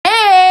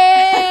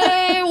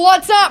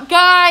What's up,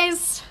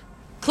 guys?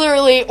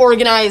 Clearly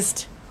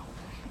organized.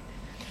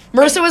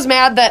 Marissa was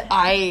mad that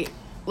I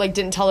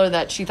didn't tell her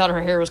that she thought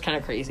her hair was kind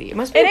of crazy. It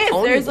must be. It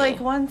is. There's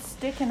one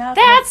sticking out.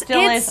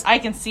 Is. I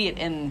can see it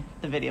in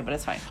the video, but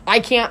it's fine. I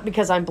can't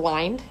because I'm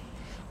blind.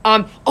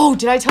 Oh,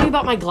 did I tell you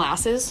about my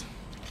glasses?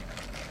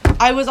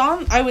 I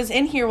was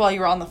in here while you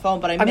were on the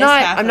phone, but I'm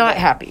not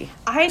happy.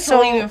 I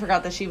totally even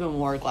forgot that she even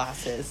wore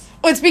glasses.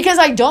 Well, it's because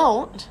I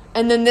don't,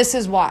 and then this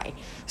is why.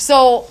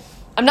 So,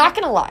 I'm not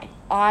gonna lie.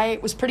 I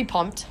was pretty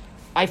pumped.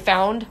 I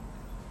found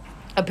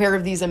a pair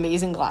of these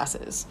amazing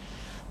glasses.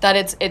 That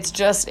it was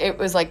just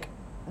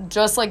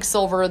like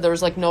silver.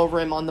 There's no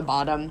rim on the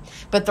bottom,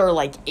 but they're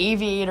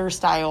aviator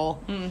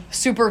style,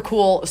 super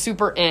cool,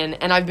 super in.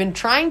 And I've been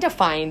trying to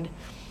find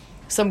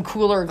some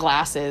cooler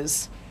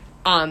glasses.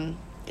 They're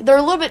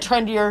a little bit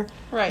trendier,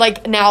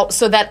 right? Now,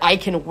 so that I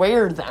can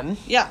wear them.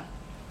 Yeah.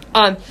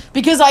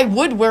 Because I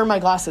would wear my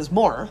glasses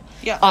more.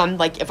 Yeah.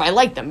 If I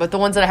like them, but the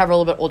ones that I have are a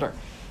little bit older.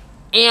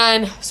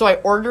 And so I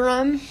order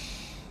them,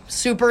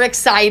 super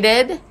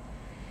excited.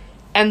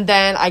 And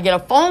then I get a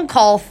phone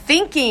call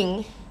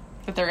thinking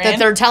that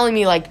they're telling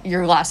me,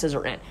 your glasses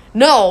are in.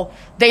 No,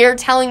 they are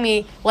telling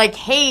me,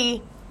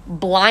 hey,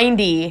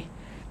 Blindy,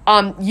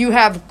 you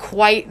have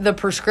quite the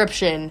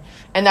prescription,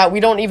 and that we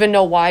don't even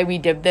know why we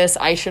did this.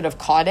 I should have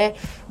caught it.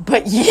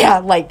 But, yeah,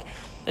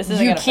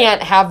 you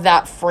can't have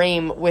that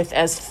frame with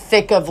as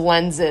thick of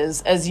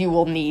lenses as you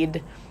will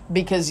need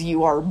because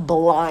you are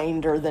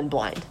blinder than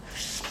blind.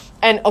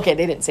 And, okay,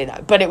 they didn't say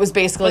that, but it was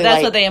basically But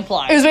that's what they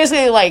implied. It was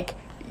basically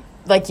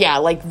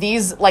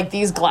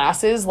these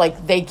glasses,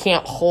 they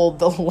can't hold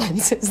the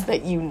lenses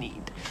that you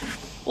need.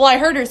 Well, I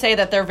heard her say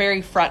that they're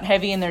very front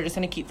heavy and they're just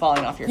going to keep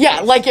falling off your face.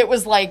 Yeah, it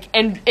was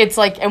and it's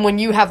and when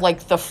you have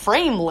the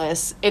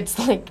frameless, it's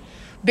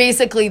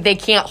basically they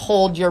can't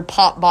hold your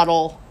pop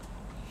bottle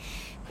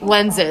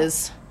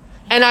lenses.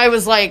 And I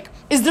was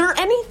is there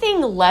anything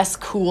less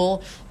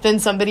cool than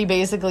somebody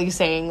basically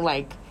saying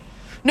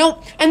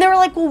no? And they were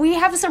well, we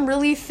have some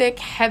really thick,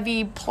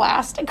 heavy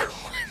plastic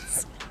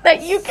ones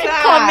that you can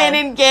come in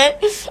and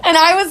get. And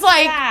I was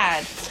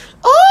Sad.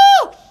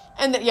 Oh!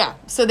 And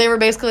so they were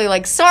basically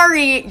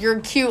sorry,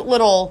 your cute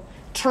little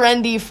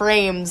trendy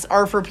frames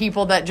are for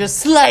people that just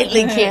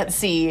slightly can't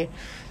see.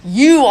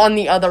 You, on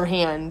the other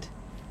hand,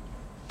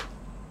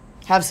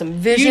 have some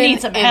vision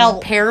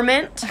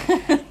impairment.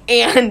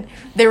 And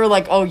they were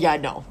oh, yeah,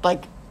 no.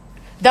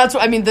 That's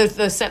what,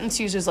 the sentence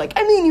used is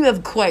you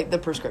have quite the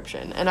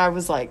prescription. And I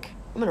was I'm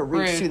going to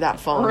reach through that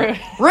phone.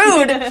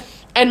 Rude.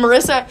 And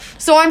Marissa,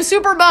 so I'm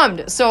super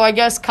bummed. So I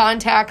guess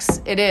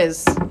contacts it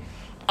is.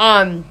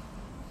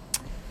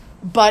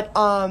 But,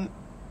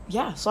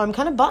 yeah, so I'm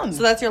kind of bummed.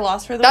 So that's your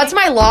loss for the week? That's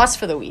my loss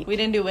for the week. We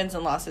didn't do wins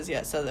and losses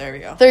yet, so there we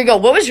go. There you go.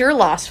 What was your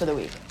loss for the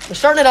week? We're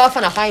starting it off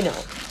on a high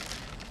note.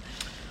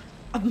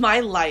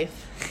 My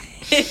life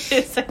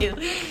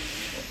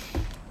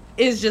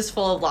is just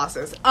full of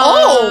losses.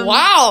 Oh,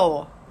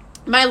 wow.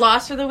 My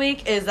loss for the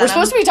week is that we're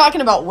supposed to be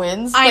talking about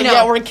wins. I know.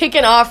 Yeah, we're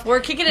kicking off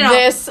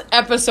this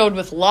episode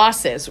with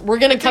losses. We're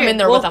going to come in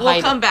there with a high note.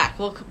 We'll come back.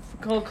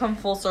 We'll come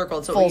full circle.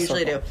 It's what we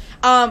usually do.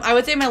 I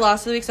would say my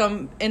loss of the week, so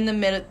I'm in the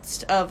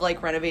midst of,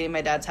 renovating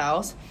my dad's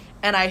house.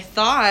 And I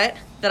thought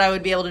that I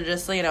would be able to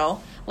just,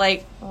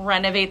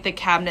 renovate the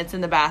cabinets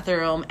in the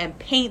bathroom and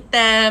paint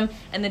them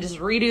and then just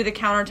redo the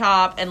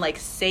countertop and,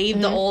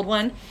 save the old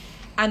one.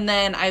 And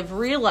then I've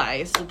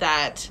realized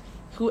that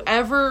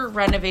whoever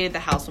renovated the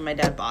house when my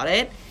dad bought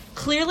it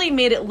clearly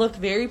made it look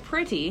very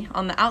pretty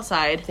on the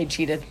outside. They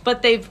cheated.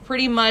 But they've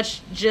pretty much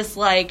just,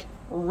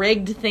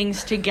 rigged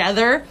things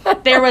together.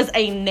 There was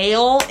a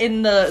nail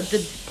in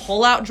the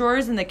pull-out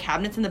drawers in the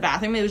cabinets in the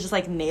bathroom. It was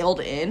just nailed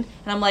in,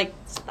 and I'm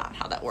it's not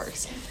how that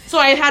works. So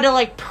I had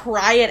to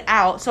pry it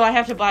out. So I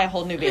have to buy a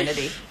whole new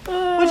vanity,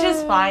 which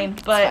is fine,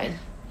 but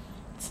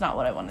it's not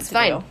what I wanted to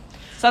do.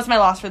 So that's my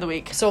loss for the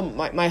week. So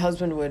my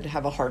husband would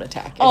have a heart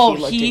attack if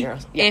he looked in your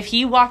house. Yeah. If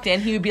he walked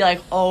in, he would be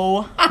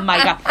oh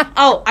my God.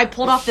 Oh, I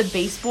pulled off the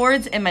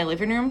baseboards in my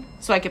living room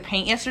so I could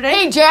paint yesterday.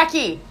 Hey,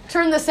 Jackie,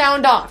 turn the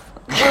sound off.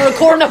 We're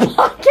recording a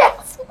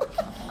podcast.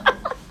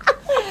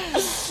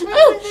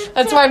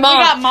 That's my mom.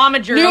 We got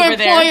Momager New over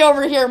there. New employee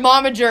over here,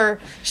 Momager.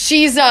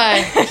 She's,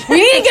 we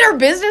need to get her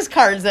business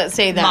cards that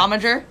say that.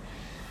 Momager?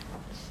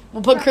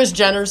 We'll put Kris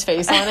Jenner's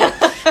face on it.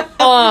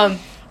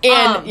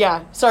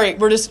 Yeah, sorry,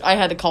 I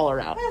had to call her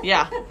out.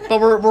 Yeah.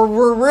 But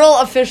we're real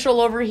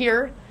official over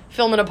here,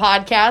 filming a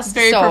podcast.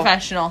 Very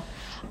professional.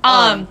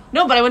 No,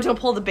 but I went to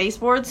pull the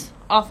baseboards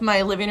off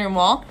my living room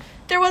wall.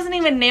 There wasn't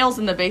even nails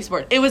in the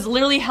baseboard. It was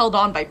literally held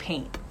on by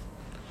paint.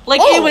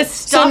 It was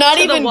stuck so not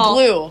to even the wall.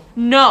 glue.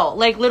 No,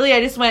 literally I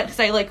just went because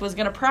I was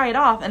gonna pry it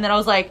off, and then I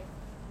was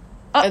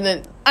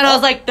and I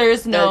was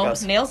there's no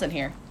nails in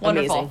here.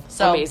 Wonderful. Amazing.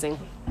 So amazing.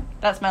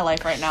 That's my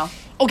life right now.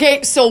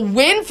 Okay, so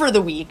win for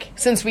the week,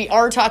 since we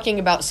are talking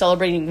about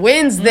celebrating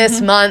wins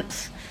this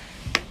month.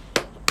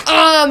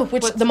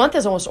 The month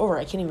is almost over.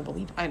 I can't even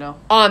believe it. I know.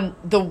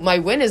 My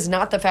win is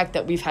not the fact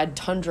that we've had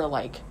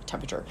tundra-like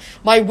temperature.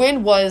 My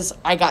win was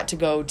I got to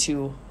go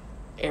to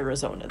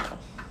Arizona, though.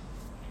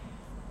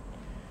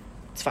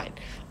 It's fine.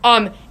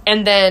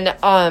 And then,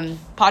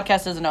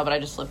 Podcast doesn't know, but I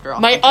just flipped her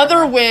off. my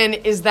other win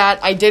is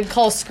that I did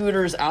call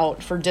Scooters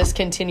out for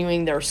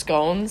discontinuing their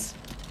scones.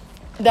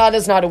 That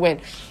is not a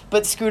win.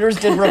 But Scooters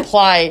did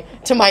reply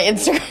to my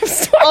Instagram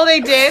story. Oh,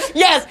 they did?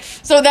 Yes.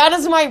 So that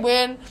is my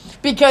win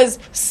because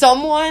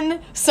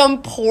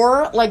some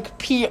poor, like,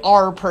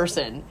 PR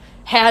person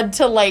had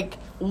to, like,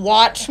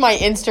 watch my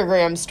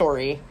Instagram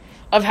story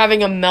of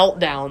having a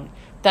meltdown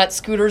that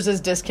Scooters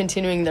is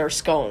discontinuing their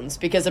scones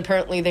because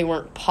apparently they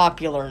weren't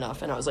popular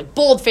enough. And I was like,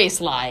 bold-faced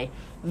lie.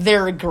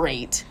 They're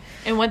great.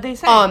 And what'd they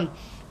say?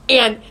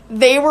 And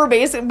they were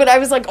basically, but I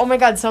was like, oh my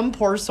God, some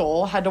poor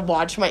soul had to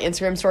watch my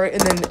Instagram story, and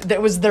then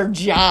that was their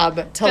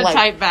job to like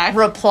type back.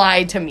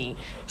 reply to me.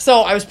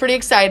 So I was pretty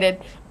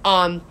excited.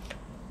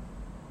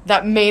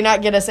 That may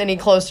not get us any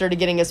closer to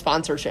getting a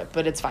sponsorship,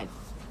 but it's fine.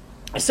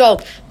 So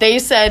they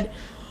said,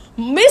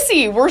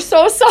 Missy, we're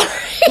so sorry.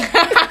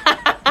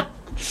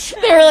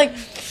 They were like,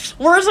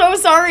 we're so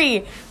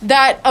sorry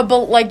that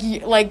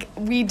like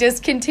we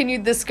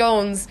discontinued the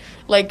scones.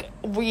 Like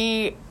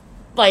we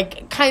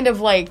like kind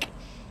of like,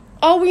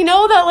 oh, we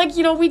know that like,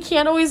 you know, we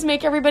can't always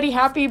make everybody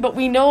happy, but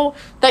we know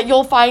that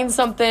you'll find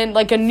something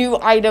like a new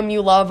item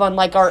you love on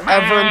like our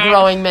ever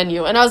growing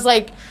menu. And I was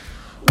like,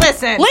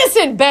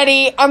 listen,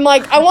 Betty. I'm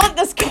like, I want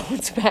the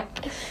scones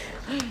back.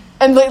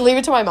 And leave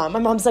it to my mom. My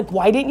mom's like,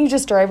 why didn't you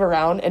just drive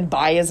around and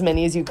buy as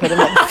many as you could and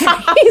like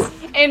freeze?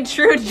 In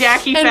true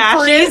Jackie And fashion.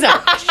 freeze them.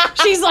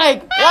 She's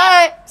like,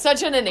 what?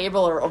 Such an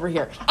enabler over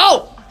here.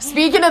 Oh,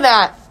 speaking of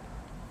that,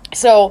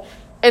 so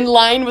in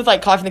line with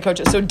like Coffee and the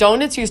Coaches, so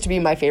donuts used to be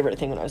my favorite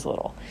thing when I was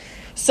little.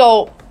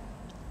 So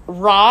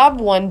Rob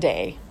one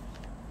day,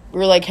 we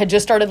were like, had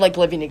just started like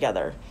living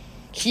together.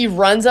 He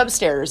runs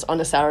upstairs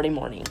on a Saturday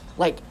morning,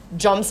 like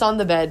jumps on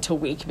the bed to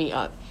wake me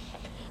up.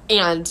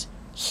 And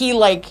he's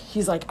like,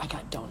 I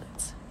got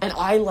donuts. And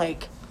I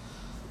like,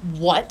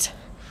 what?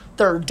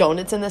 There are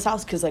donuts in this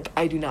house? Because like,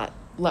 I do not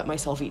let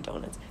myself eat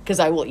donuts because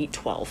I will eat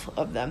 12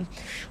 of them.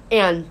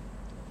 And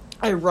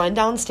I run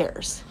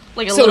downstairs.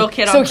 Like a little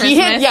kid on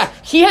Christmas?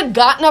 He had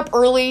gotten up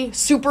early,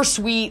 super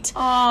sweet,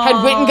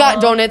 had went and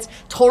got donuts,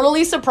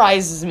 totally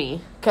surprises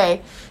me,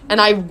 okay? And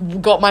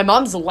my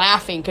mom's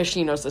laughing because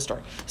she knows the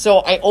story. So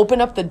I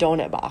open up the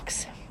donut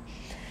box,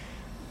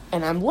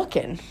 and I'm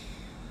looking,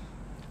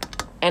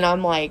 and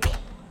I'm like,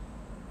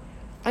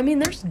 I mean,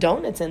 there's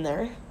donuts in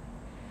there.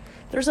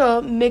 There's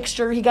a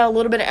mixture. He got a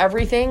little bit of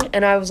everything,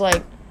 and I was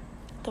like,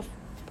 what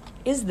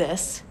the is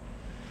this?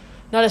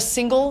 Not a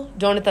single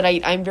donut that I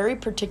eat. I'm very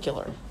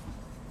particular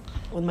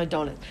with my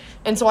donuts.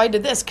 And so I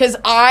did this because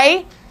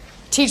I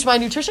teach my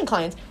nutrition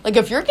clients, like,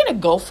 if you're going to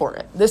go for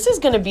it, this is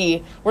going to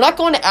be, we're not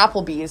going to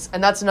Applebee's,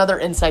 and that's another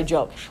inside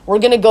joke. We're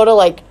going to go to,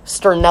 like,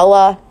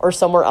 Sternella or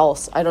somewhere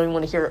else. I don't even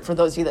want to hear it for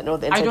those of you that know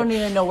the inside I don't joke.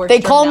 even know where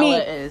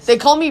Sternella is. They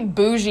call me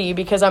bougie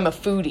because I'm a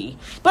foodie.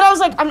 But I was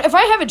like, if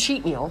I have a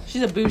cheat meal,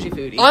 She's a bougie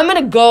foodie. I'm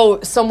going to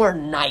go somewhere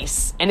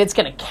nice, and it's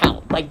going to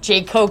count. Like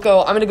J.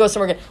 Coco, I'm going to go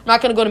somewhere good. I'm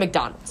not going to go to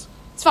McDonald's.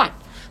 It's fine.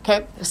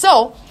 Okay?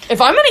 So, if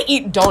I'm going to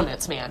eat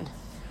donuts, man,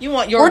 You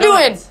want your we're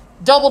donuts. doing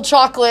double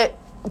chocolate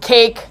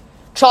cake,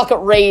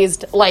 chocolate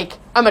raised. Like,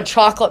 I'm a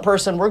chocolate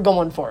person. We're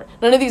going for it.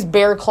 None of these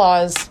bear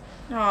claws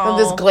and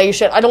this glaze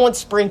shit. I don't want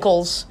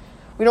sprinkles.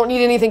 We don't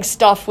need anything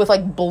stuffed with,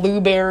 like,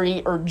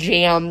 blueberry or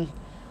jam.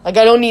 Like,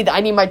 I don't need that.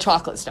 I need my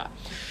chocolate stuff.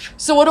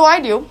 So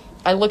what do?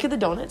 I look at the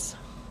donuts.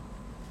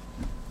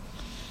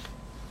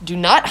 Do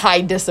not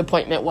hide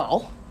disappointment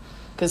well,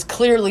 because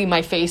clearly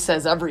my face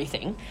says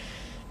everything.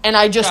 And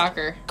I just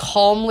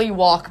calmly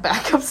walk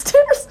back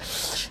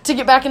upstairs to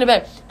get back into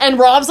bed. And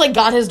Rob's, like,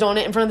 got his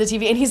donut in front of the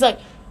TV, and he's like,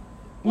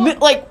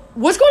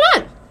 what's going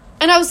on?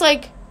 And I was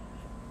like,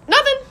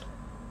 nothing.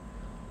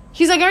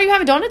 He's like, are you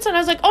having donuts? And I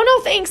was like, oh,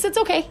 no, thanks. It's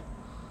okay.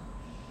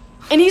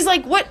 And he's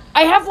like, what?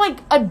 I have, like,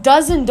 a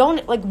dozen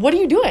donuts. Like, what are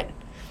you doing?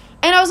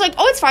 And I was like,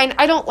 oh, it's fine.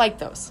 I don't like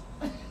those.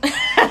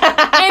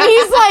 And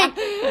he's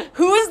like,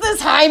 who is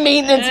this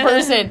high-maintenance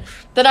person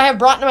that I have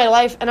brought into my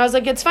life? And I was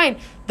like, it's fine.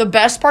 The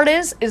best part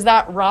is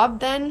that Rob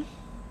then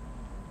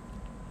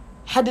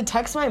had to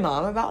text my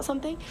mom about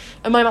something.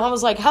 And my mom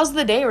was like, how's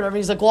the day or whatever?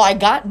 He's like, well, I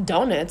got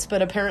donuts,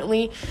 but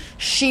apparently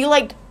she,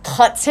 like,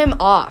 cuts him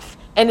off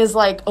and is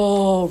like,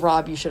 oh,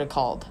 Rob, you should have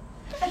called.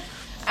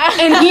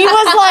 And he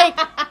was like,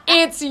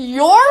 it's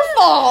your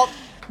fault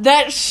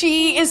that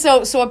she is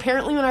so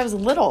apparently when I was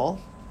little,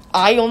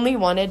 I only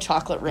wanted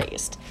chocolate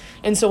raised.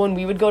 And so when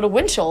we would go to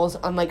Winchell's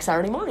on, like,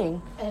 Saturday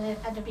morning, And it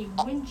had to be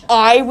Winchell.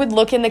 I would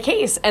look in the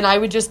case and I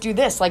would just do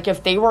this. Like,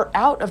 if they were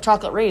out of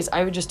chocolate raised,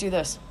 I would just do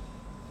this.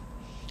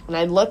 And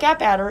I'd look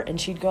up at her and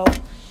she'd go,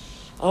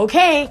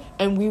 okay.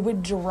 And we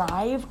would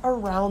drive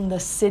around the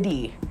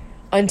city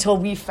until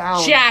we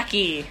found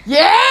Jackie.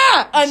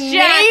 Yeah!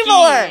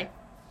 Enabler!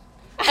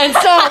 And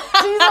so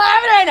she's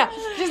laughing right now.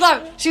 She's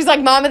laughing. She's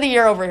like, Mom of the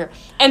Year over here.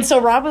 And so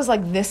Rob was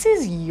like, this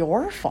is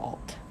your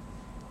fault.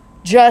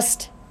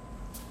 Just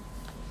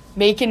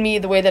making me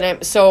the way that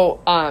I'm. So,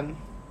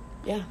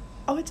 yeah.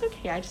 Oh, it's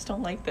okay. I just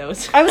don't like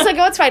those. I was like,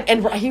 oh, it's fine.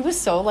 And he was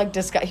so, like,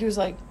 disgusted. He was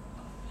like,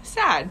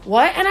 sad.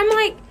 what? And I'm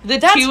like, The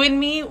two in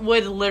me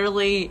would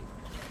literally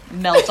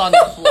melt on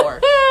the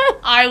floor.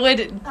 I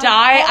would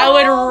die. I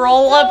would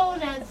roll up.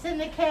 Donuts in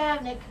the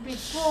cabinet could be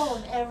full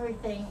of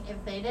everything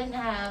if they didn't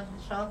have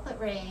the chocolate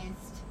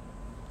raised.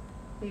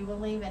 We will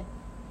leave it.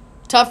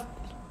 Tough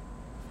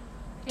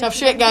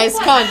shit, guys.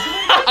 Come on.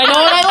 I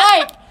know what I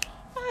like.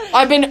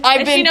 I've been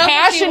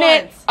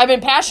passionate. I've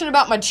been passionate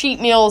about my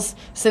cheat meals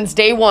since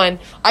day one.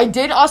 I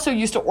did also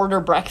used to order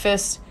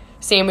breakfast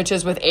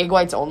sandwiches with egg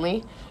whites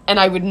only, and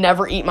I would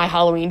never eat my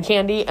Halloween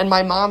candy. And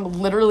my mom,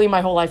 literally,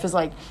 my whole life is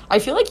like, I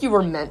feel like you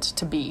were meant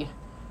to be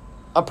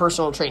a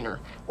personal trainer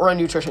or a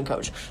nutrition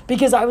coach,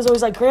 because I was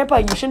always like, Grandpa,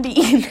 you shouldn't be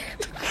eating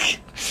that.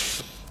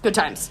 Good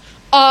times.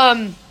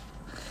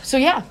 So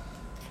yeah,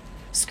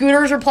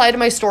 Scooters replied to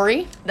my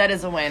story. That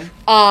is a win.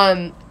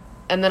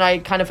 And then I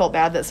kind of felt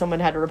bad that someone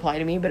had to reply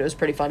to me, but it was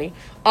pretty funny.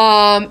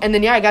 And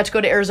then, yeah, I got to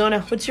go to Arizona.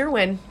 What's your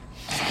win?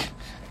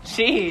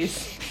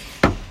 Jeez.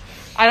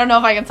 I don't know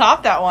if I can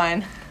top that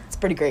one. It's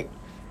pretty great.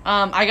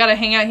 I got to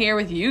hang out here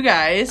with you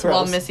guys Gross.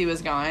 while Missy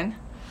was gone.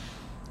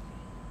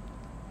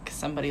 Because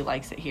somebody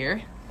likes it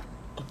here.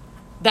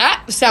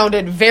 That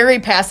sounded very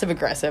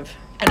passive-aggressive.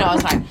 I know,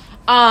 it's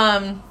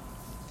fine.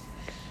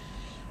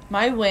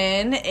 My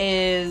win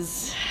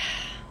is...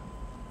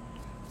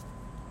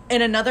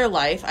 In another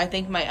life, I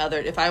think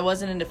if I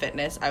wasn't into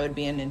fitness, I would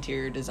be an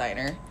interior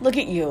designer. Look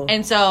at you.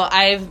 And so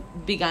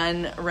I've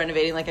begun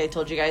renovating, like I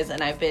told you guys,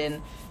 and I've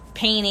been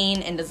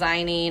painting and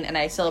designing, and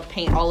I still have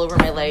paint all over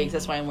my legs.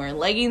 That's why I'm wearing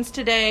leggings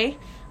today.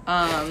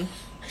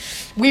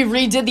 We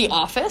redid the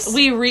office.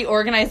 We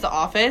reorganized the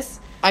office.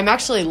 I'm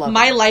actually loving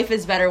My it. life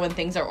is better when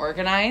things are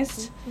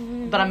organized,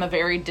 but I'm a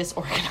very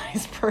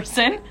disorganized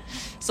person,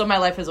 so my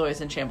life is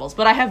always in shambles.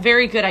 But I have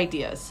very good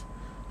ideas.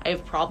 I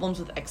have problems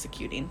with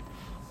executing.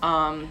 So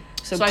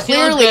I feel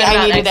clearly good I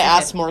about needed to executing.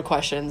 ask more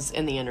questions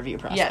in the interview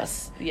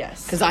process.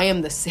 Yes. Because I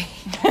am the same.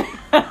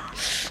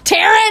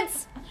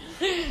 Terrence!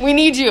 We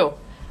need you.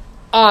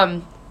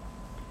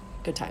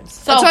 Good times.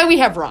 So- That's why we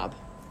have Rob.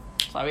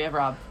 That's why we have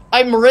Rob.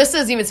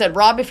 Marissa's even said,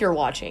 Rob, if you're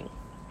watching,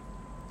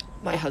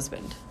 my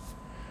husband.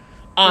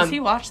 Does he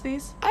watch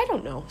these? I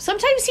don't know.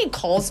 Sometimes he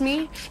calls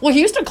me. Well, he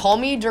used to call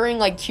me during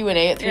like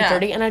Q&A at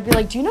 3:30, and I'd be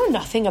like, do you know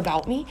nothing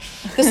about me?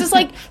 This is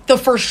like the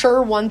for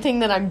sure one thing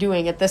that I'm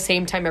doing at the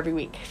same time every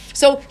week.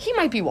 So he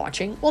might be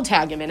watching. We'll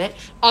tag him in it.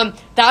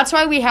 That's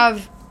why we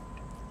have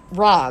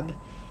Rob.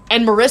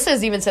 And Marissa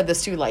has even said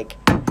this too, like,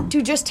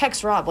 dude, just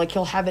text Rob. Like,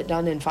 he'll have it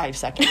done in 5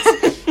 seconds.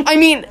 I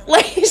mean,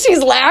 like,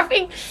 she's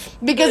laughing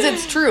because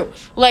it's true.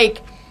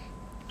 Like,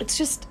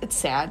 it's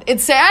sad.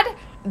 It's sad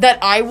that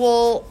I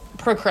will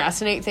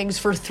procrastinate things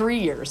for 3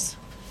 years,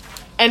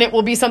 and it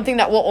will be something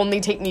that will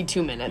only take me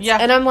 2 minutes. Yeah.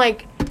 And I'm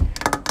like,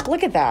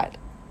 look at that.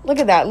 Look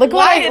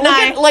Why didn't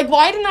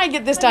I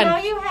get this But done?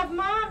 now you have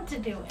Mom to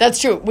do it. That's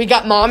true. We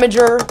got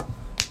Momager.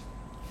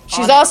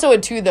 She's also a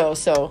 2 though,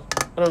 so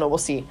I don't know. We'll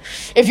see.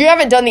 If you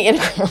haven't done the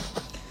intro,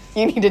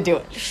 you need to do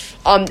it.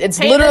 It's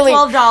Pay literally the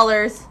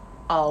 $12.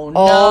 Oh no!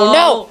 Oh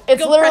no!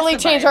 It's Go literally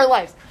press the changed button. our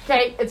lives.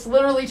 Okay, it's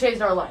literally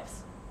changed our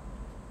lives.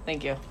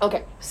 Thank you.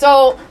 Okay,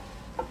 so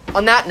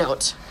on that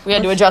note, we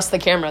had to adjust the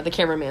camera. The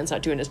cameraman's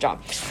not doing his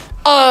job.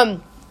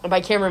 And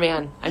by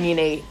cameraman, I mean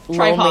a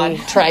lonely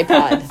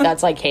tripod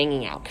that's like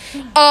hanging out.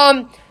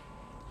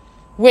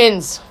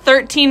 Wins.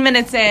 13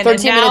 minutes in, 13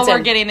 and now minutes we're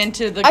in. getting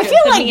into the I feel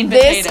the like meat and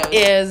this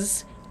potatoes.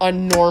 is a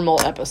normal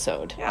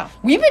episode. Yeah.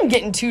 We've been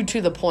getting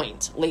to the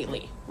point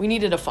lately. We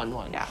needed a fun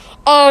one. Yeah.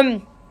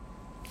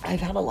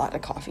 I've had a lot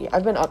of coffee.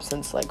 I've been up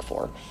since like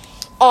 4.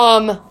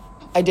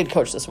 I did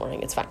coach this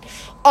morning. It's fine.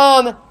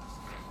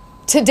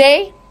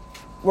 Today,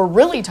 we're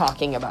really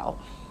talking about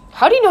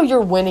how do you know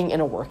you're winning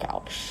in a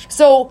workout?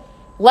 So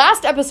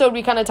last episode,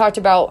 we kind of talked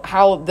about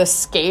how the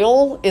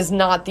scale is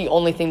not the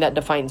only thing that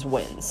defines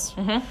wins.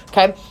 Mm-hmm.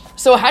 Okay.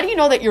 So how do you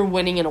know that you're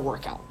winning in a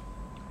workout?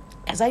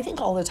 Because I think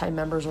all the time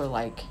members are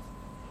like,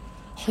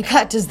 oh my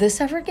God, does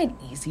this ever get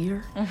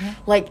easier? Mm-hmm.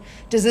 Like,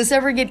 does this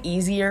ever get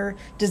easier?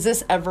 Does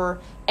this ever...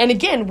 And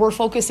again, we're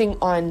focusing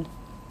on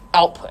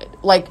output.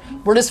 Like,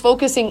 we're just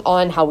focusing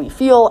on how we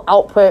feel,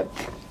 output.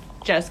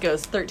 Jess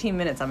goes 13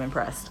 minutes. I'm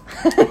impressed.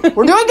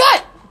 We're doing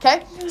good.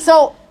 Okay.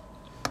 So,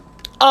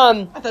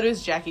 I thought it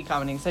was Jackie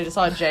commenting, so I just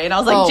saw Jay, and I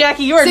was like, oh.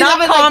 Jackie, you are See, not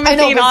that was like- I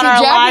know, commenting but on see,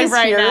 our Jackie's live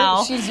right here.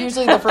 now. She's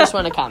usually the first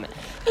one to comment.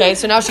 Okay,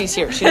 so now she's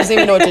here. She doesn't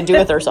even know what to do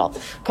with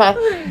herself.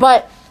 Okay,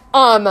 but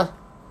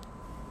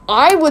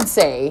I would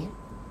say,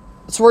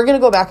 so we're gonna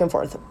go back and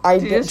forth. I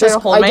you just just try to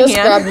hold my hand?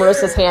 grabbed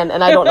Marissa's hand,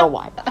 and I don't know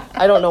why.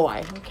 I don't know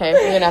why. Okay,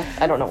 we're gonna.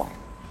 I don't know why.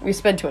 We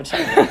spend too much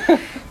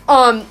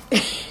time.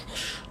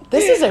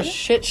 This is a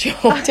shit show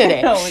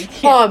today. No, we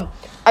can't.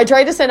 I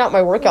tried to send out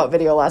my workout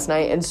video last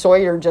night, and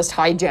Sawyer just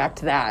hijacked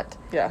that.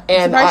 Yeah.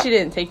 And I'm surprised you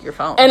didn't take your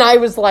phone. And I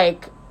was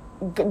like,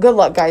 good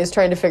luck, guys,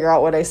 trying to figure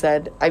out what I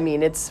said. I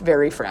mean, it's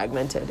very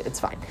fragmented. It's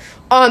fine.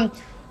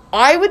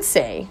 I would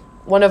say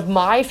one of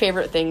my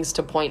favorite things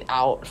to point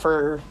out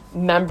for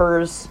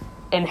members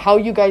and how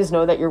you guys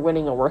know that you're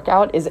winning a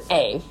workout is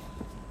A,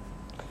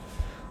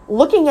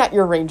 looking at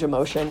your range of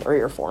motion or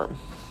your form.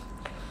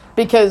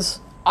 Because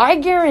I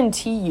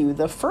guarantee you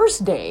the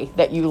first day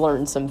that you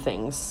learn some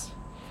things,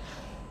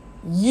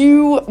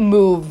 you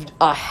moved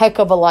a heck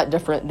of a lot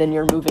different than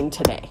you're moving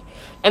today.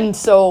 And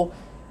so,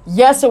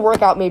 yes, a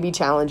workout may be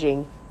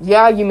challenging.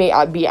 Yeah, you may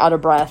be out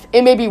of breath.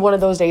 It may be one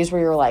of those days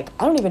where you're like,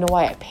 I don't even know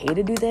why I pay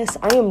to do this.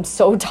 I am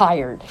so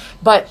tired.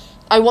 But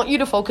I want you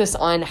to focus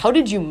on, how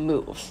did you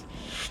move?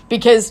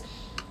 Because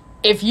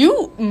if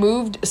you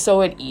moved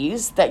so at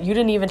ease that you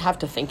didn't even have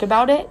to think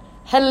about it,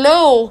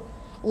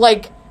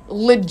 like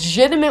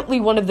legitimately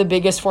one of the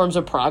biggest forms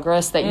of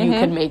progress that you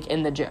could make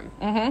in the gym.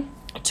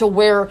 To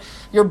where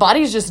your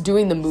body's just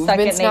doing the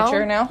movements Second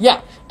nature now.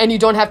 Yeah, and you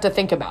don't have to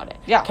think about it.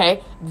 Yeah.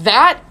 Okay?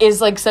 That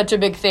is like such a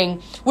big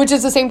thing, which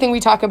is the same thing we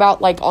talk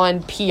about like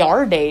on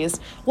PR days.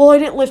 Well, I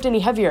didn't lift any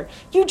heavier.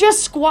 You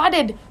just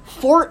squatted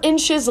 4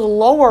 inches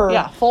lower.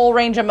 Yeah, full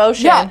range of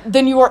motion. Yeah,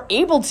 than you were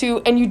able to,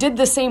 and you did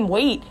the same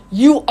weight.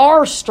 You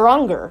are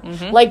stronger.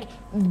 Like,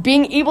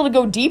 being able to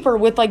go deeper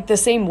with like the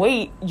same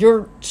weight,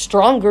 you're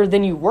stronger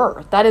than you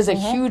were. That is a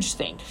huge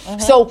thing.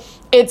 So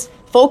it's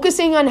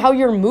focusing on how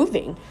you're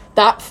moving,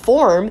 that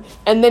form,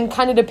 and then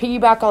kind of to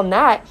piggyback on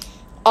that,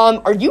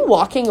 are you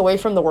walking away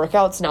from the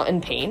workouts not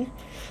in pain?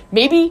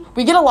 Maybe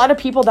we get a lot of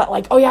people that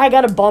like, oh yeah, I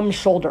got a bum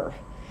shoulder.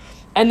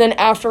 And then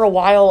after a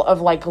while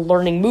of like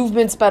learning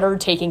movements better,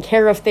 taking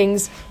care of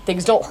things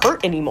don't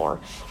hurt anymore.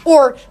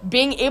 Or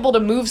being able to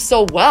move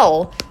so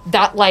well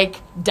that like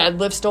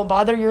deadlifts don't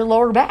bother your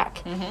lower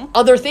back.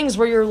 Other things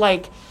where you're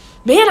like,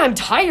 man, I'm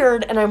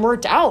tired and I'm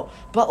worked out,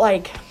 but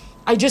like,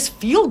 I just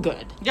feel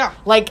good. Yeah.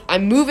 Like,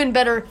 I'm moving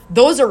better.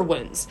 Those are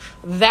wins.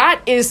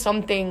 That is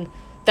something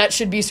that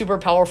should be super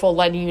powerful,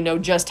 letting you know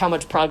just how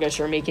much progress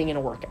you're making in a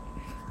workout.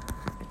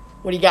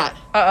 What do you got?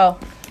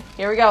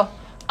 Here we go.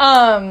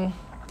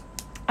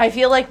 I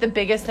feel like the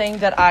biggest thing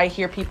that I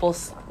hear people,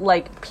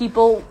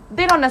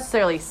 they don't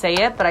necessarily say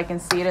it, but I can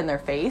see it in their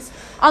face.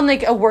 On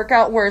like a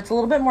workout where it's a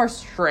little bit more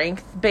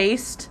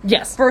strength-based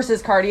Yes.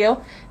 versus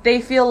cardio,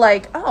 they feel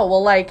like, oh,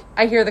 well, like,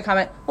 I hear the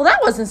comment, well, that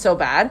wasn't so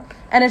bad.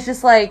 And it's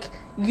just like,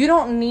 you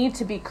don't need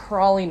to be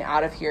crawling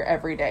out of here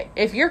every day.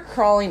 If you're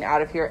crawling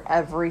out of here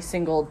every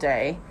single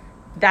day,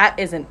 that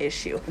is an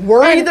issue.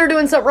 We're either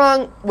doing something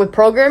wrong with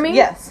programming.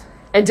 Yes.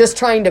 And just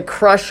trying to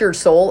crush your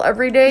soul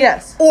every day.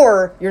 Yes.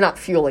 Or you're not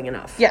fueling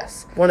enough.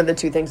 Yes. One of the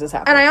two things is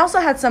happening. And I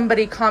also had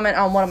somebody comment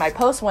on one of my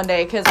posts one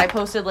day because I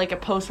posted like a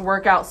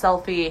post-workout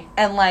selfie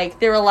and like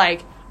they were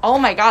like, oh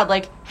my God,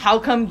 like how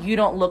come you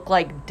don't look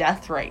like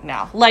death right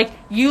now? Like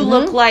you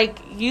look like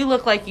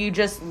you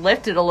just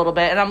lifted a little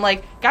bit. And I'm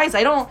like, guys,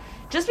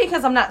 just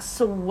because I'm not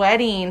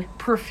sweating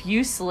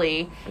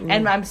profusely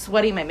and I'm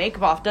sweating my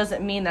makeup off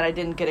doesn't mean that I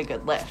didn't get a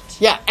good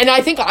lift. Yeah, and I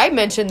think I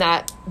mentioned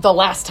that the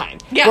last time.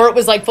 Yeah. Where it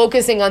was like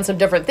focusing on some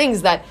different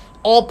things that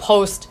I'll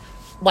post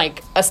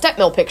like a step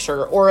mill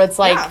picture, or it's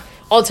like, Yeah.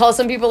 I'll tell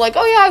some people like,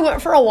 oh yeah, I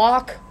went for a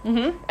walk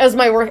as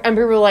my work, and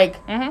people were like,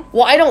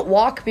 well, I don't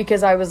walk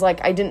because I was like,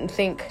 I didn't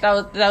think.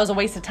 That was a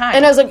waste of time.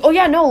 And I was like, oh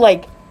yeah, no,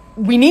 like,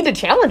 we need to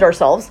challenge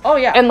ourselves. Oh,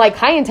 yeah. And like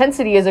high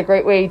intensity is a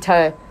great way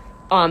to,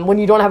 when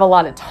you don't have a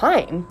lot of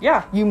time,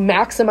 Yeah. you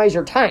maximize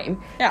your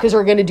time Yeah. because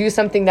we're going to do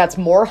something that's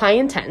more high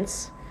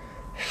intense,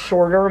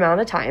 shorter amount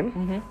of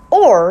time.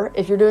 Or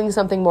if you're doing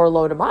something more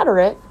low to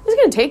moderate, it's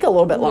going to take a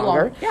little bit little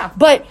longer. longer, yeah.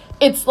 But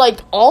it's like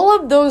all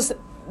of those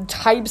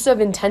types of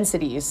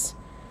intensities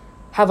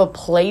have a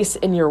place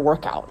in your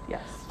workout.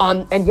 Yes.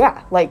 And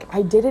yeah, like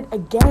I did it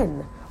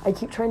again. I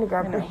keep trying to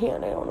grab her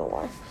hand. I don't know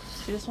why.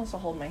 She just wants to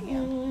hold my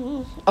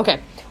hand. Okay.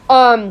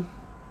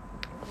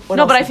 What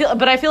No, else?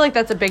 but I feel like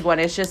that's a big one.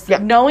 It's just Yeah.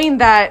 knowing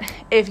that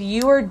if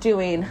you are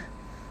doing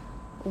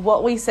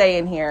what we say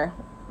in here,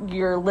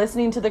 you're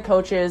listening to the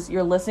coaches,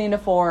 you're listening to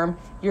form,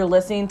 you're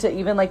listening to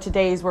even like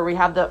today's where we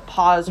have the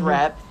pause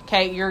rep.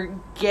 Okay, you're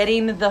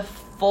getting the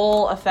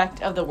full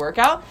effect of the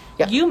workout.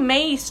 Yeah. You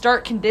may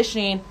start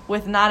conditioning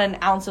with not an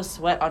ounce of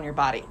sweat on your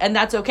body, and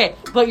that's okay.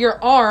 But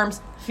your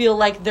arms feel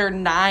like they're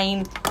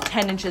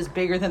 9-10 inches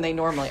bigger than they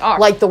normally are.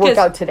 Like the 'Cause-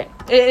 workout today.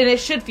 and it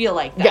should feel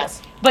like that.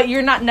 Yes. But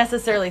you're not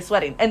necessarily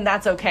sweating, and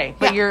that's okay.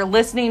 But Yeah. you're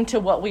listening to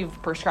what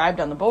we've prescribed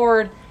on the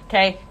board,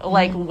 okay?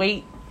 Like,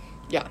 weight.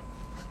 Yeah.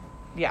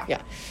 Yeah. Yeah.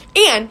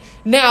 And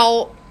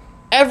now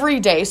every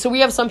day, so we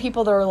have some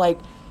people that are like,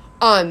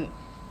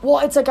 well,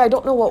 it's like, I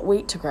don't know what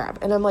weight to grab.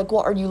 And I'm like,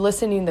 well, are you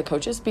listening to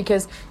coaches?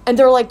 And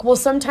they're like, well,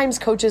 sometimes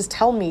coaches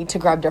tell me to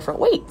grab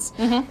different weights.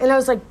 And I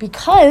was like,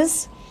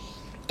 because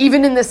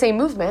even in the same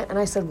movement. And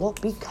I said, well,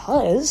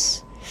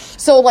 because.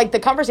 So like the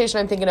conversation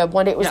I'm thinking of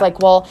one day, it was Yeah. like,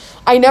 well,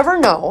 I never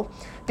know.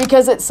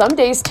 Because at some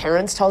days,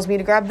 Terrence tells me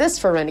to grab this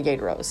for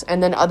Renegade Rows.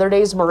 And then other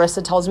days,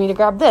 Marissa tells me to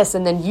grab this.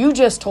 And then you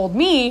just told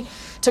me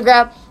to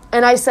grab.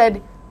 And I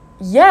said,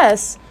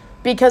 yes,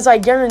 because I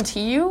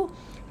guarantee you,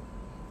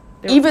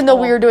 even though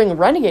we were doing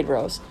Renegade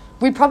Rows,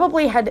 we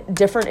probably had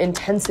different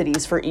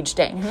intensities for each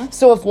day.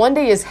 So if one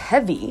day is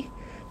heavy,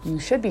 you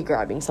should be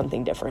grabbing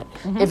something different.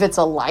 If it's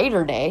a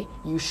lighter day,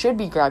 you should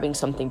be grabbing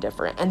something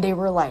different. And they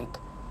were like,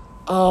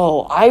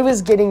 oh, I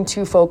was getting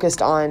too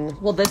focused on,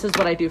 Well, this is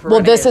what I do for well,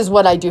 Renegade. this is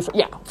what I do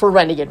for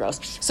Renegade Rows.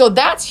 So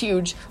that's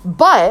huge.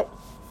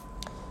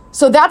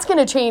 So that's going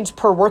to change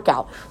per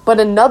workout. But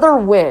another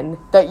win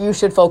that you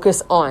should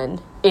focus on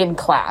in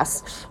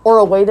class, or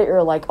a way that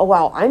you're like, oh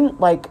wow, I'm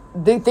like,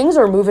 things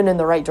are moving in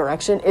the right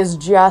direction, is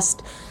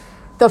just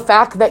the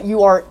fact that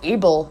you are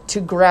able to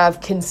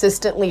grab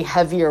consistently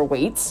heavier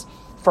weights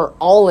for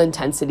all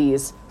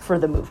intensities for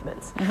the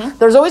movements.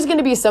 There's always going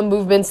to be some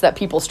movements that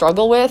people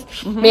struggle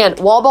with. Man,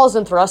 wall balls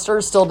and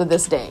thrusters still to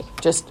this day,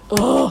 just,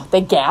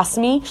 they gas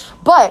me.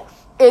 But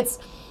it's,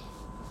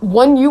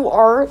 when you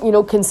are,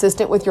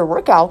 consistent with your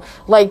workout,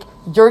 like,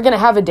 you're going to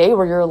have a day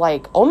where you're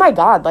like, oh my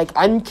God, like,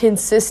 I'm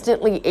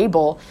consistently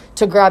able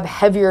to grab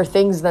heavier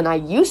things than I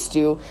used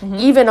to,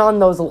 even on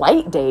those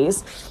light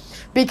days,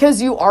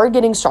 because you are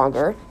getting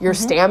stronger, your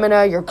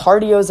stamina, your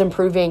cardio is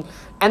improving,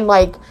 and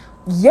like,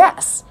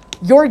 yes,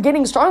 you're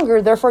getting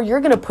stronger, therefore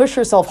you're going to push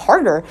yourself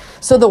harder.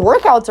 So the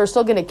workouts are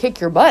still going to kick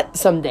your butt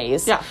some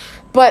days. Yeah.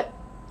 But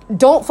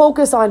don't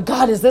focus on,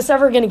 God, is this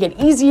ever going to get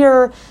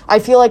easier? I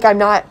feel like I'm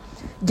not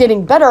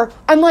getting better.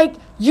 I'm like,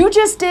 you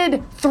just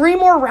did 3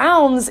 more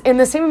rounds in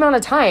the same amount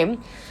of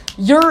time.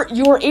 You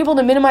were able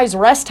to minimize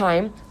rest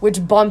time,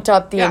 which bumped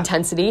up the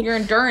intensity. Your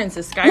endurance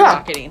is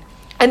skyrocketing. Yeah.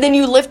 And then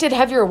you lifted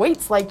heavier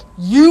weights. Like,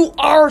 you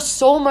are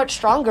so much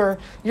stronger.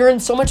 You're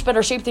in so much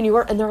better shape than you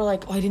were. And they're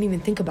like, oh, I didn't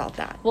even think about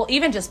that. Well,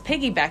 even just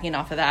piggybacking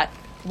off of that,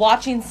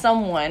 watching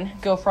someone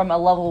go from a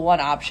level 1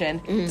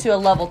 option to a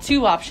level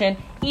 2 option,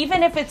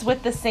 even if it's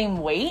with the same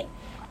weight,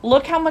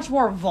 look how much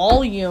more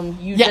volume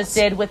you just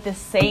did with the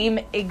same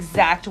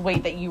exact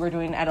weight that you were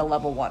doing at a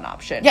level 1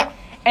 option. Yeah.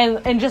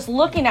 And just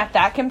looking at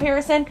that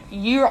comparison,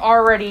 you're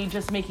already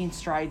just making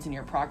strides in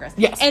your progress.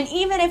 Yes. And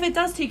even if it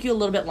does take you a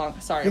little bit longer,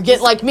 You get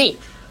like me.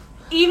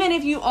 Even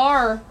if you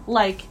are,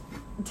 like,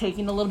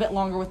 taking a little bit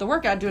longer with the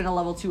workout, doing a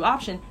level 2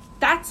 option,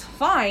 that's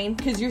fine,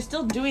 because you're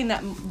still doing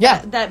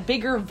that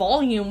bigger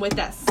volume with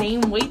that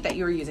same weight that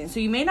you were using. So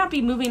you may not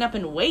be moving up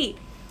in weight,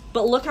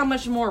 but look how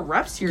much more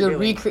reps you're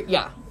doing.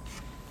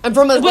 And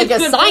from a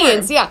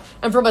science, form.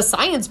 and from a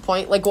science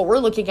point, like, what we're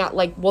looking at,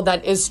 like, well,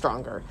 that is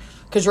stronger,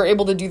 because you're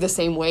able to do the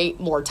same weight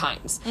more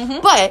times.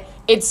 But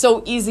it's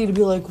so easy to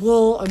be like,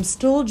 well, I'm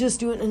still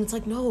just doing, and it's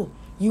like, no,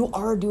 you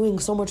are doing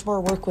so much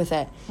more work with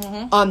it.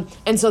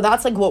 And so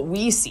that's like what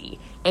we see.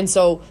 And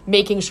so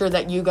making sure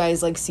that you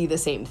guys like see the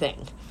same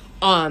thing.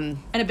 And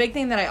a big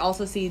thing that I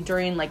also see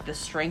during like the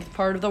strength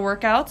part of the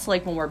workouts,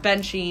 like when we're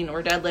benching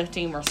or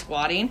deadlifting or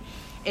squatting,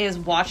 is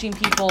watching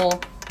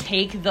people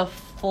take the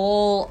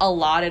full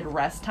allotted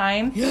rest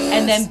time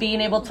and then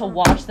being able to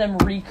watch them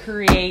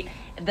recreate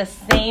the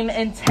same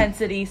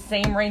intensity,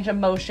 same range of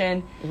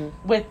motion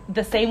with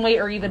the same weight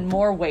or even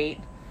more weight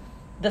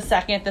the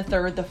second, the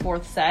third, the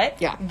fourth set.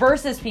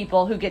 Versus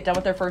people who get done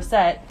with their first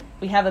set,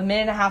 we have a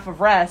minute and a half of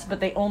rest, but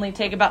they only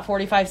take about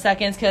 45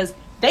 seconds because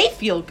they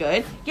feel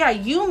good. Yeah,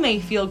 you may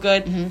feel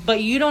good,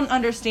 but you don't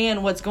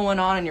understand what's going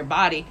on in your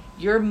body.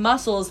 Your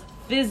muscles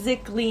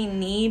physically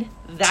need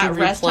that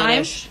rest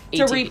time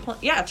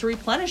to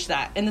replenish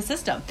that in the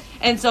system.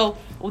 And so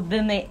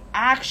then they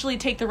actually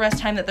take the rest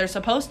time that they're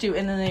supposed to,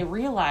 and then they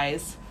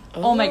realize,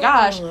 oh my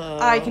gosh,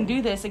 I can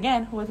do this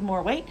again with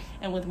more weight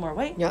and with more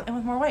weight and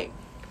with more weight.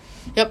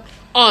 Yep.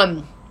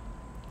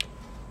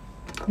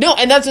 No,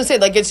 and that's what I'm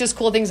saying. Like, it's just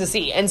cool things to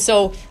see. And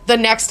so the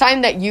next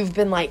time that you've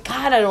been like,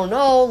 God, I don't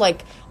know,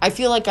 like, I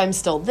feel like I'm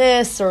still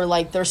this, or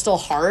like they're still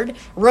hard,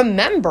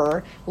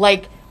 remember,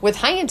 like, with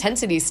high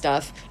intensity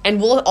stuff, and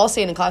we'll all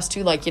say in class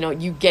too, like,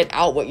 you get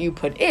out what you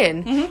put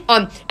in.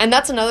 And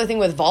that's another thing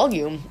with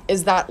volume,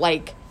 is that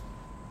like,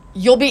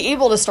 you'll be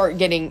able to start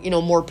getting,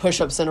 more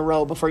push-ups in a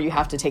row before you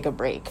have to take a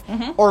break,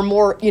 or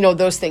more,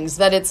 those things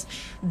that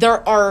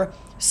there are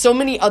so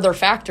many other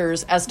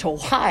factors as to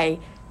why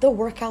the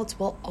workouts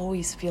will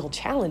always feel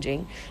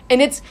challenging.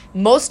 And it's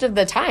most of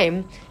the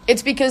time,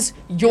 it's because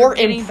you're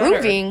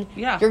improving,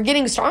 you're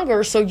getting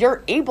stronger, so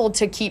you're able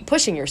to keep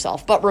pushing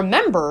yourself. But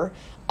remember,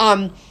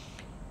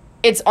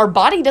 it's our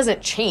body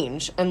doesn't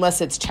change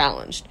unless it's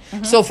challenged.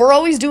 So if we're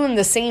always doing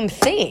the same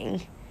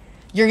thing,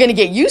 you're going to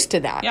get used to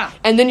that.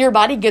 And then your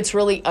body gets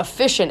really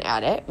efficient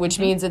at it, which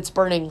means it's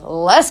burning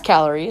less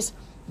calories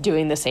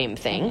doing the same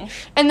thing.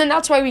 And then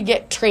that's why we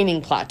get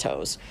training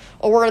plateaus,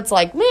 or where it's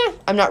like, meh,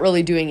 I'm not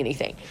really doing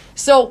anything.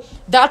 So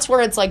that's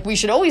where it's like, we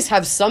should always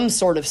have some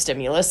sort of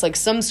stimulus, like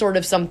some sort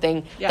of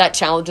something that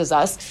challenges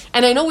us.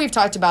 And I know we've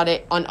talked about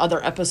it on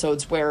other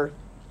episodes where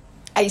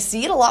I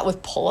see it a lot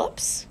with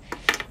pull-ups,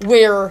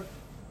 where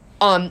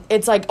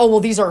it's like, oh, well,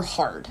 these are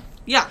hard.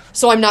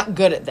 So I'm not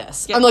good at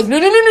this. I'm like,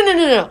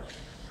 no.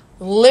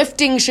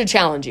 Lifting should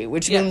challenge you,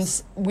 which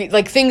means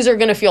things are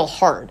going to feel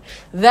hard.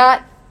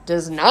 That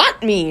does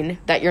not mean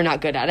that you're not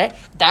good at it.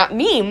 That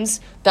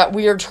means that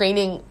we are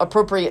training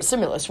appropriate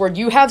stimulus, where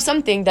you have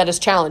something that is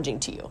challenging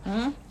to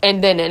you.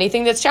 And then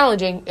anything that's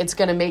challenging, it's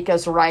going to make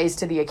us rise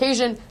to the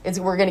occasion.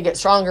 We're going to get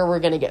stronger.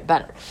 We're going to get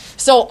better.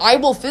 So I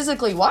will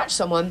physically watch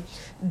someone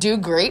do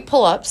great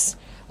pull-ups.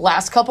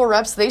 Last couple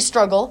reps, they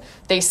struggle.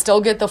 They still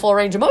get the full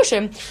range of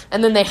motion.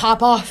 And then they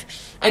hop off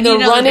and they're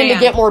running to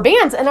get more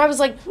bands. And I was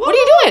like, what are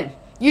you doing?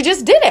 You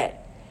just did it.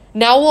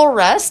 Now we'll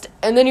rest,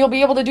 and then you'll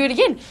be able to do it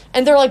again.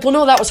 And they're like, well,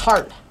 no, that was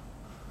hard.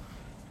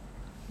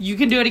 You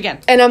can do it again.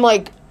 And I'm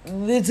like,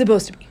 it's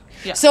supposed to be.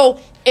 Yeah. So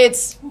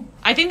it's...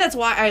 I think that's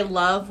why I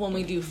love when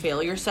we do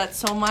failure sets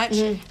so much.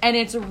 Mm-hmm. And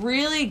it's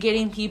really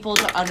getting people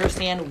to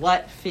understand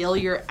what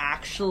failure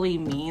actually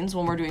means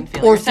when we're doing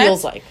failure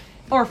sets.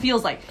 Or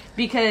feels like.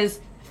 Because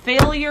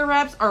failure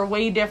reps are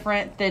way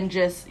different than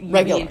just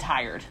you being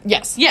tired.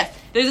 Yes. Yes.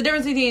 There's a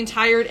difference between being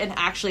tired and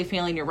actually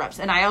failing your reps.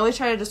 And I always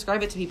try to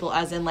describe it to people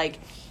as in, like,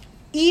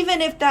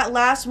 even if that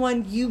last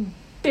one you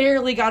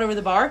barely got over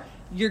the bar,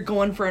 you're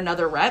going for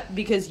another rep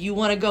because you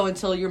want to go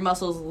until your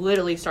muscles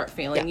literally start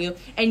failing you,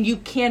 and you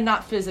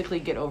cannot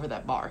physically get over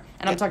that bar.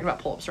 And I'm talking about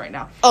pull-ups right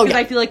now. Oh, because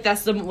I feel like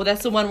that's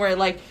the one where,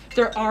 like,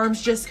 their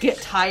arms just get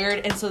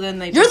tired, and so then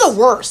they You're the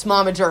worst,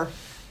 Momager.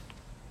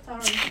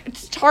 Sorry.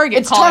 It's Target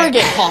It's calling.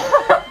 Target call.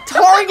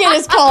 Target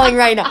is calling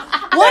right now.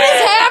 What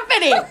is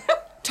happening?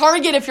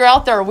 Target, if you're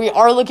out there, we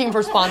are looking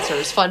for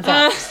sponsors. Fun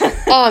fact.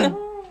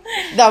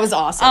 That was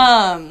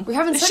awesome. We're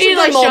having such a She, good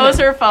like, moment. shows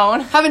her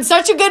phone. Having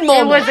such a good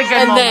moment. was a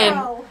good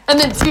moment. And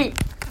then she,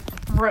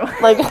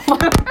 like,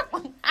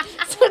 I'm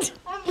just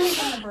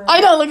gonna burn. I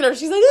know, look at her.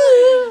 She's like,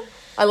 "Ah."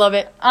 I love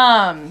it.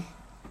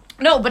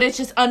 No, but it's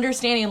just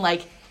understanding,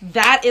 like,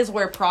 that is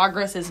where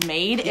progress is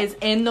made, is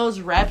in those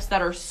reps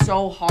that are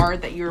so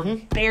hard that you're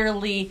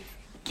barely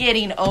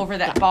getting over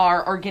that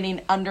bar or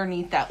getting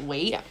underneath that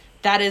weight. Yeah.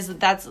 That's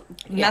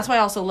why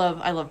I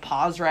love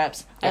pause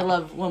reps. Yeah. I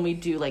love when we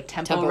do, like,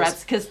 tempo Tempos.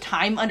 reps, because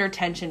time under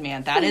tension,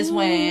 man, that is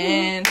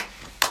when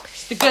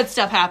the good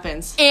stuff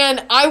happens.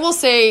 And I will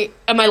say,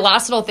 and my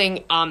last little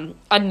thing,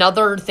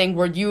 another thing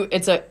where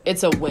it's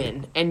a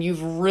win, and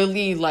you've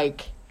really,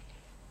 like,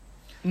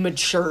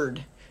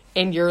 matured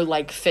in your,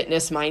 like,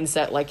 fitness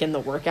mindset, like in the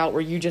workout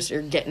where you're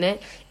getting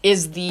it,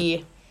 is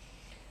the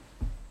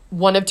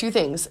one of two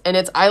things.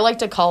 And I like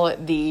to call it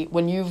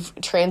when you've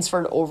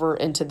transferred over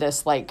into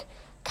this, like,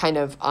 kind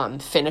of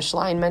finish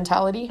line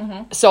mentality.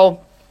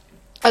 So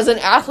as an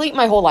athlete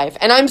my whole life,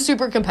 and I'm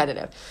super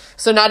competitive,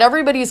 so not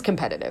everybody's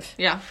competitive.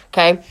 Yeah.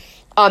 Okay.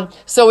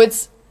 So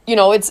it's,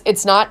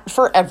 it's not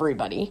for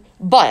everybody,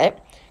 but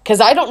because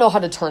I don't know how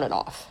to turn it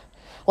off.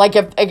 Like,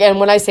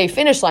 when I say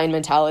finish line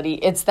mentality,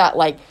 it's that,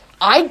 like,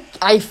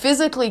 I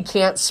physically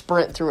can't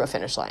sprint through a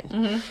finish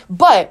line,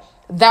 but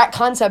that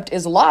concept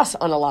is lost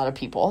on a lot of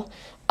people.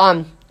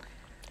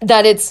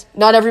 That it's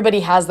not everybody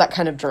has that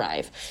kind of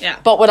drive. Yeah.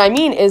 But what I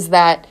mean is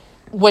that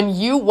when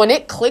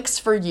it clicks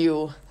for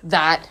you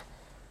that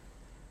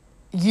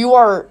you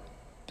are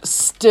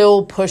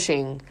still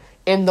pushing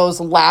in those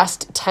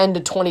last 10 to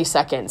 20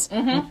 seconds,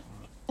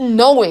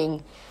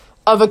 knowing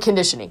of a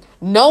conditioning,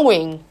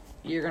 knowing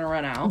You're going to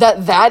run out.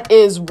 that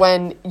is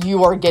when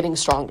you are getting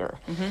stronger.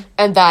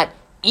 And that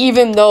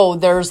even though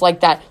there's, like,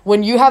 that,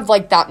 when you have,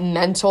 like, that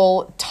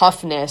mental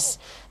toughness,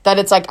 that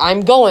it's like,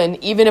 I'm going,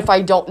 even if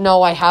I don't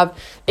know I have,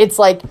 it's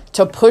like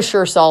to push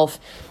yourself.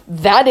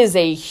 That is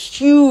a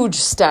huge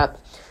step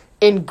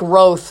in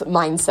growth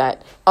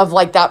mindset of,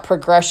 like, that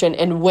progression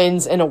and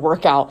wins in a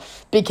workout,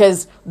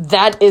 because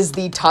that is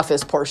the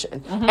toughest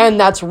portion. And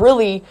that's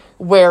really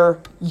where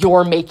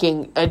you're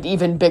making an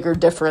even bigger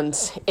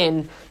difference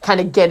in kind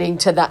of getting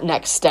to that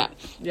next step.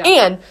 Yeah.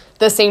 And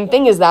the same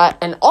thing is that,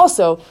 and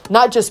also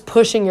not just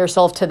pushing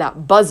yourself to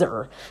that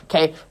buzzer,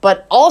 okay,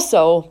 but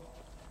also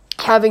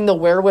having the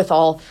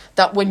wherewithal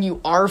that when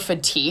you are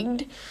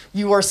fatigued,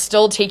 you are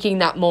still taking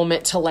that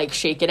moment to, like,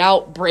 shake it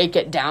out, break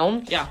it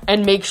down,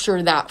 and make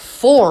sure that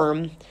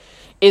form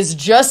is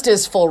just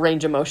as full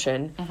range of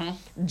motion,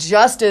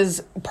 just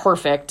as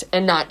perfect,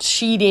 and not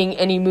cheating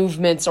any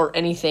movements or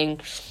anything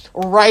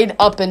right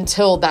up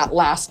until that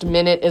last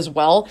minute as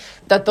well,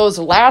 that those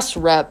last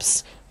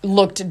reps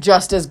looked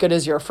just as good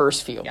as your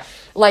first few. Yeah.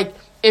 Like,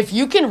 if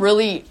you can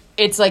really,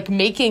 it's like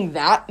making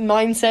that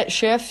mindset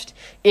shift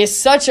is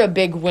such a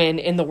big win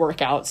in the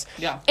workouts.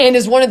 Yeah. And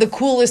is one of the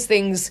coolest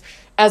things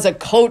as a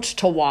coach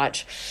to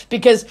watch,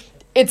 because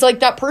it's like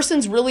that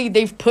person's really,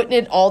 they've put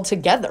it all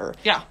together.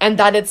 Yeah. And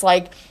that it's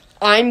like,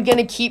 I'm going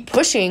to keep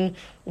pushing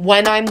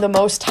when I'm the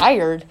most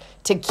tired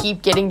to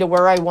keep getting to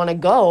where I want to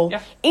go.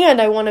 Yeah.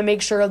 And I want to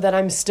make sure that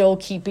I'm still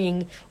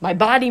keeping my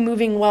body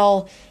moving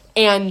well.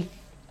 And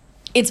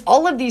it's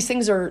all of these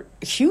things are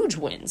huge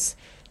wins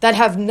that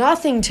have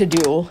nothing to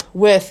do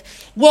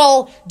with,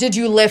 well, did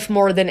you lift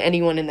more than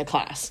anyone in the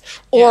class?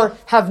 Or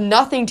have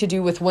nothing to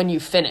do with when you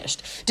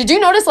finished. Did you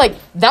notice, like,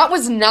 that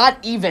was not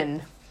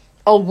even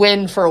a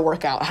win for a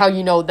workout, how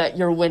you know that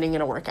you're winning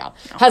in a workout.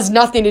 No. Has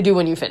nothing to do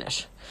when you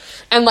finish.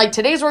 And, like,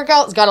 today's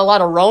workout's got a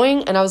lot of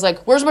rowing, and I was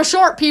like, where's my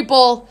short,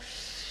 people?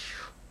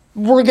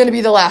 We're going to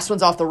be the last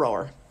ones off the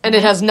rower. And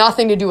it has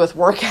nothing to do with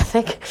work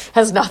ethic,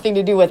 has nothing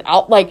to do with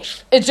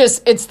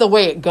it's the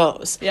way it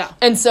goes. Yeah.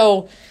 And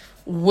so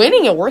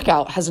winning a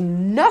workout has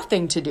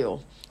nothing to do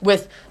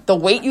with the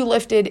weight you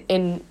lifted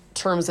in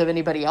terms of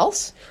anybody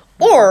else,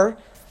 or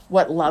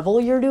what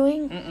level you're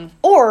doing,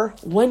 or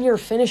when you're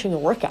finishing a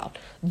workout.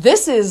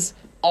 This is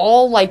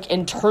all, like,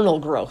 internal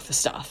growth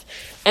stuff.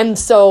 And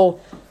so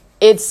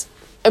it's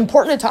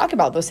important to talk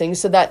about those things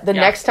so that the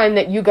next time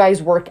that you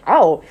guys work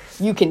out,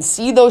 you can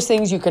see those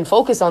things, you can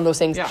focus on those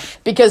things,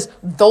 because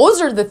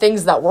those are the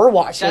things that we're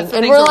watching.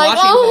 And we're like,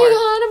 oh my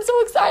God, I'm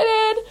so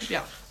excited.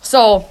 Yeah.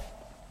 So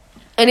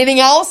Anything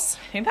else?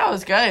 I think that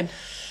was good.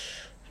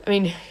 I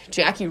mean,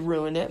 Jackie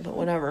ruined it, but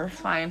whatever.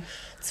 Fine.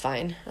 It's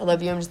fine. I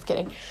love you. I'm just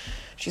kidding.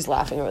 She's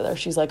laughing over there.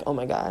 She's like, oh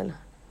my God.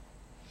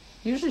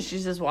 Usually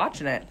she's just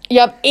watching it.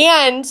 Yep.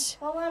 And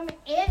Well, I'm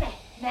in it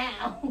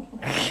now.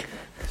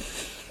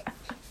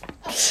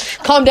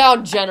 calm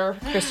down, Jenner.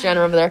 Kris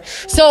Jenner over there.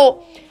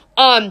 So,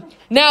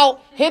 now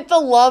hit the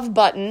love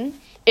button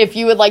if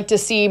you would like to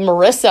see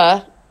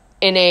Marissa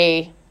in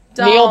a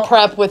meal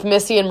prep with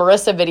Missy and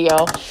Marissa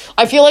video.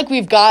 I feel like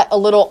we've got a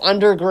little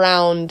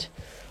underground,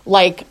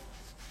 like,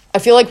 I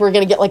feel like we're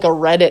going to get like a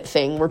Reddit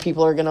thing where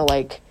people are going to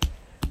like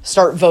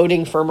start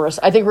voting for Marissa.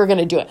 I think we're going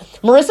to do it.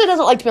 Marissa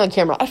doesn't like to be on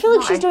camera. I feel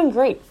like she's doing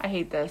great. I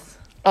hate this.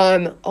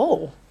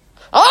 Oh,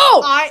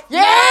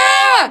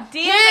 Yeah!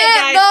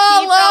 Hit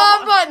the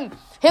love button.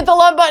 Hit the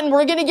love button.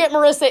 We're going to get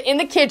Marissa in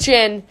the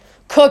kitchen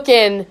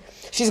cooking.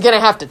 She's going to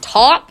have to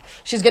talk.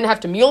 She's going to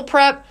have to meal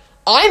prep.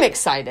 I'm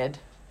excited.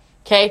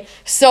 Okay?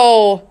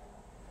 So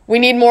we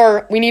need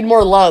more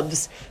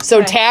loves.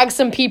 So tag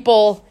some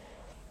people.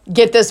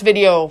 Get this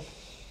video.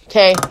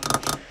 Okay?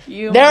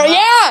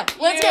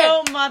 Let's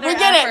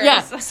get it.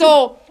 Yeah.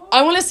 So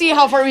I want to see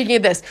how far we can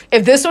get this.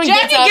 If this one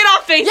Jackie, gets up, get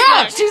off Facebook.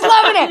 Yeah, she's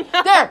loving it.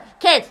 There.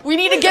 Okay, we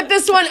need to get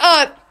this one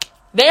up.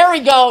 There we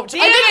go. I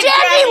think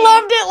Jackie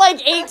loved it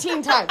like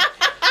 18 times.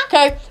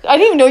 Okay, I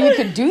didn't even know you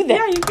could do that.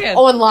 Yeah, you can.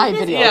 Oh, in live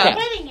video. Yeah. Okay.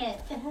 Hitting it.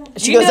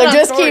 She You goes, do it I on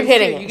just keep stories,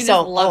 hitting too. it. You can So,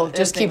 just love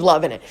just everything. keep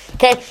loving it.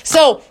 Okay,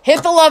 so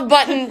hit the love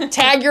button,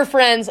 tag your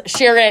friends,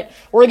 share it.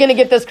 We're gonna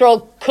get this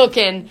girl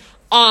cooking.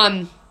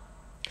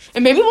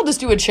 And maybe we'll just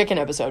do a chicken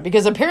episode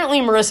because apparently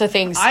Marissa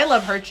thinks I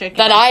love her chicken.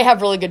 that I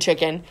have really good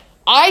chicken.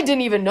 I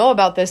didn't even know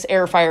about this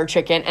air fryer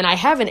chicken, and I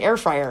have an air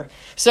fryer.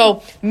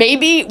 So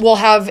maybe we'll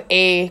have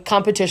a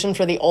competition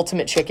for the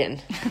ultimate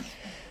chicken.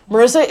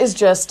 Marissa is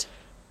just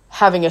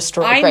having a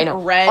stroke right now.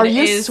 Are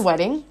you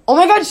sweating? Oh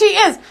my God, she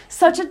is.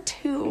 Such a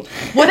 2.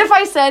 What if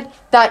I said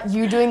that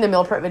you doing the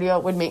meal prep video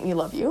would make me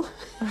love you?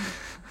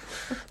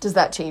 Does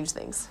that change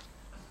things?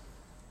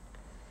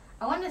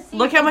 I want to see.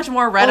 Look how much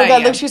more red Oh my I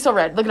God, am. look, she's so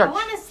red. Look at I her.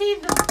 want to see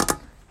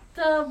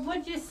the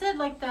what you said,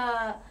 like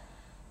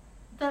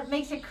that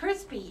makes it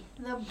crispy.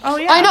 Oh,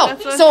 yeah. I know.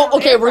 that's what So, it's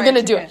okay, air we're fried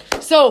going to do chicken.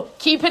 it. So,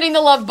 keep hitting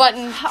the love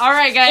button. All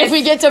right, guys. If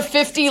we get to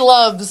 50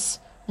 loves,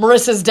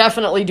 Marissa's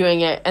definitely doing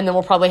it, and then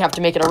we'll probably have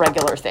to make it a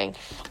regular thing.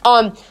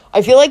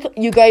 I feel like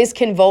you guys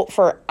can vote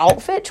for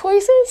outfit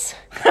choices.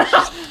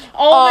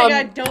 Oh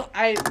my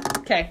God,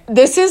 okay.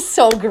 This is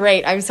so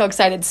great. I'm so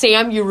excited.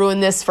 Sam, you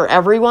ruined this for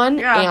everyone,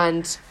 Yeah.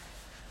 and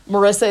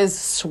Marissa is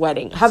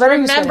sweating. How about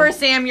you Remember, sweating?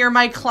 Sam, you're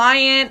my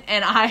client,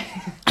 and I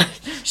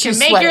She's can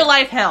make sweating. your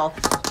life hell.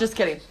 Just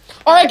kidding.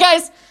 All right,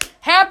 guys.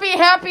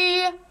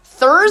 Happy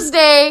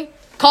Thursday.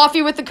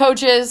 Coffee with the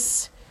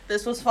coaches.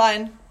 This was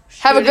fun.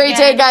 Have Do a it great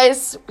again. day,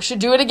 guys. Should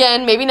do it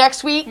again. Maybe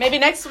next week. Maybe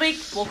next week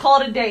we'll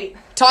call it a date.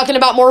 Talking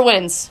about more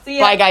wins. See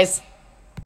ya. Bye, guys.